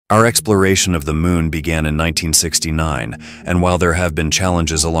Our exploration of the moon began in 1969, and while there have been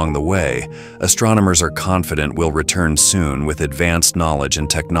challenges along the way, astronomers are confident we'll return soon with advanced knowledge and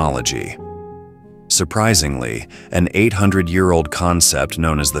technology. Surprisingly, an 800-year-old concept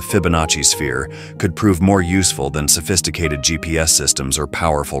known as the Fibonacci sphere could prove more useful than sophisticated GPS systems or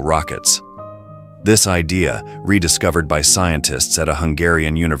powerful rockets. This idea, rediscovered by scientists at a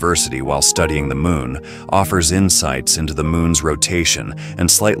Hungarian university while studying the moon, offers insights into the moon's rotation and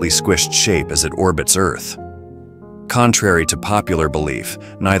slightly squished shape as it orbits Earth. Contrary to popular belief,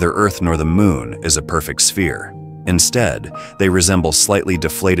 neither Earth nor the moon is a perfect sphere. Instead, they resemble slightly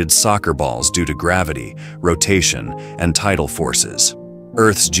deflated soccer balls due to gravity, rotation, and tidal forces.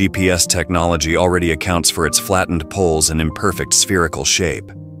 Earth's GPS technology already accounts for its flattened poles and imperfect spherical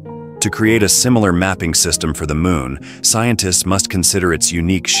shape. To create a similar mapping system for the moon, scientists must consider its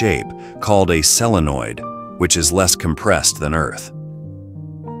unique shape, called a selenoid, which is less compressed than Earth.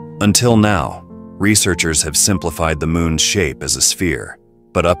 Until now, researchers have simplified the moon's shape as a sphere,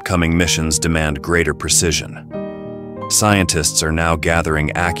 but upcoming missions demand greater precision. Scientists are now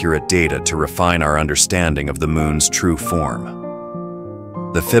gathering accurate data to refine our understanding of the moon's true form.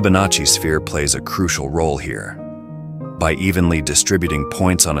 The Fibonacci sphere plays a crucial role here. By evenly distributing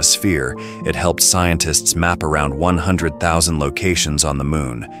points on a sphere, it helped scientists map around 100,000 locations on the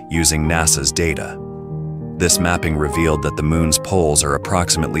moon using NASA's data. This mapping revealed that the moon's poles are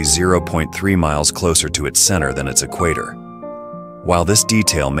approximately 0.3 miles closer to its center than its equator. While this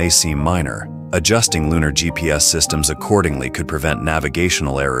detail may seem minor, adjusting lunar GPS systems accordingly could prevent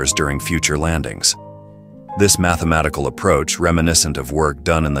navigational errors during future landings. This mathematical approach, reminiscent of work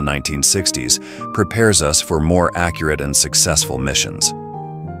done in the 1960s, prepares us for more accurate and successful missions.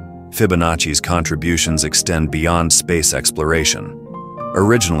 Fibonacci's contributions extend beyond space exploration.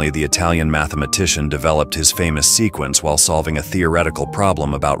 Originally, the Italian mathematician developed his famous sequence while solving a theoretical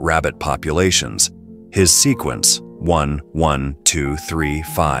problem about rabbit populations. His sequence, 1, 1, 2, 3,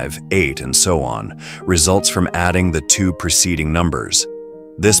 5, 8, and so on, results from adding the two preceding numbers.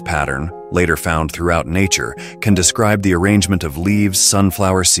 This pattern, later found throughout nature, can describe the arrangement of leaves,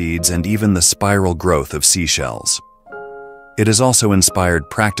 sunflower seeds, and even the spiral growth of seashells. It has also inspired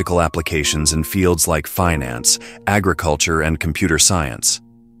practical applications in fields like finance, agriculture, and computer science.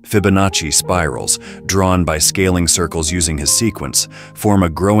 Fibonacci spirals, drawn by scaling circles using his sequence, form a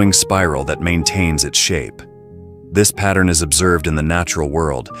growing spiral that maintains its shape. This pattern is observed in the natural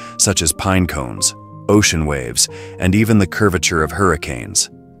world, such as pinecones, ocean waves, and even the curvature of hurricanes.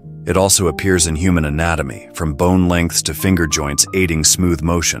 It also appears in human anatomy, from bone lengths to finger joints aiding smooth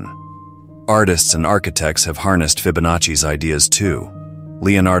motion. Artists and architects have harnessed Fibonacci's ideas too.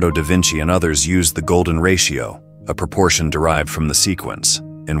 Leonardo da Vinci and others used the golden ratio, a proportion derived from the sequence,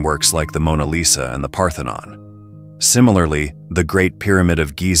 in works like the Mona Lisa and the Parthenon. Similarly, the Great Pyramid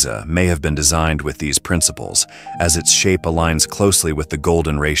of Giza may have been designed with these principles, as its shape aligns closely with the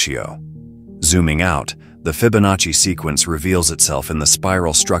golden ratio. Zooming out, the Fibonacci sequence reveals itself in the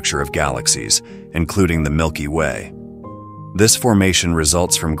spiral structure of galaxies, including the Milky Way. This formation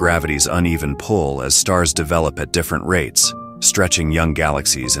results from gravity's uneven pull as stars develop at different rates, stretching young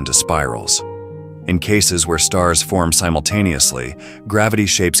galaxies into spirals. In cases where stars form simultaneously, gravity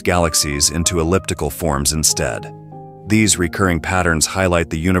shapes galaxies into elliptical forms instead. These recurring patterns highlight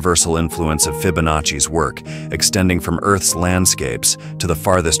the universal influence of Fibonacci's work, extending from Earth's landscapes to the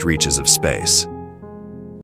farthest reaches of space.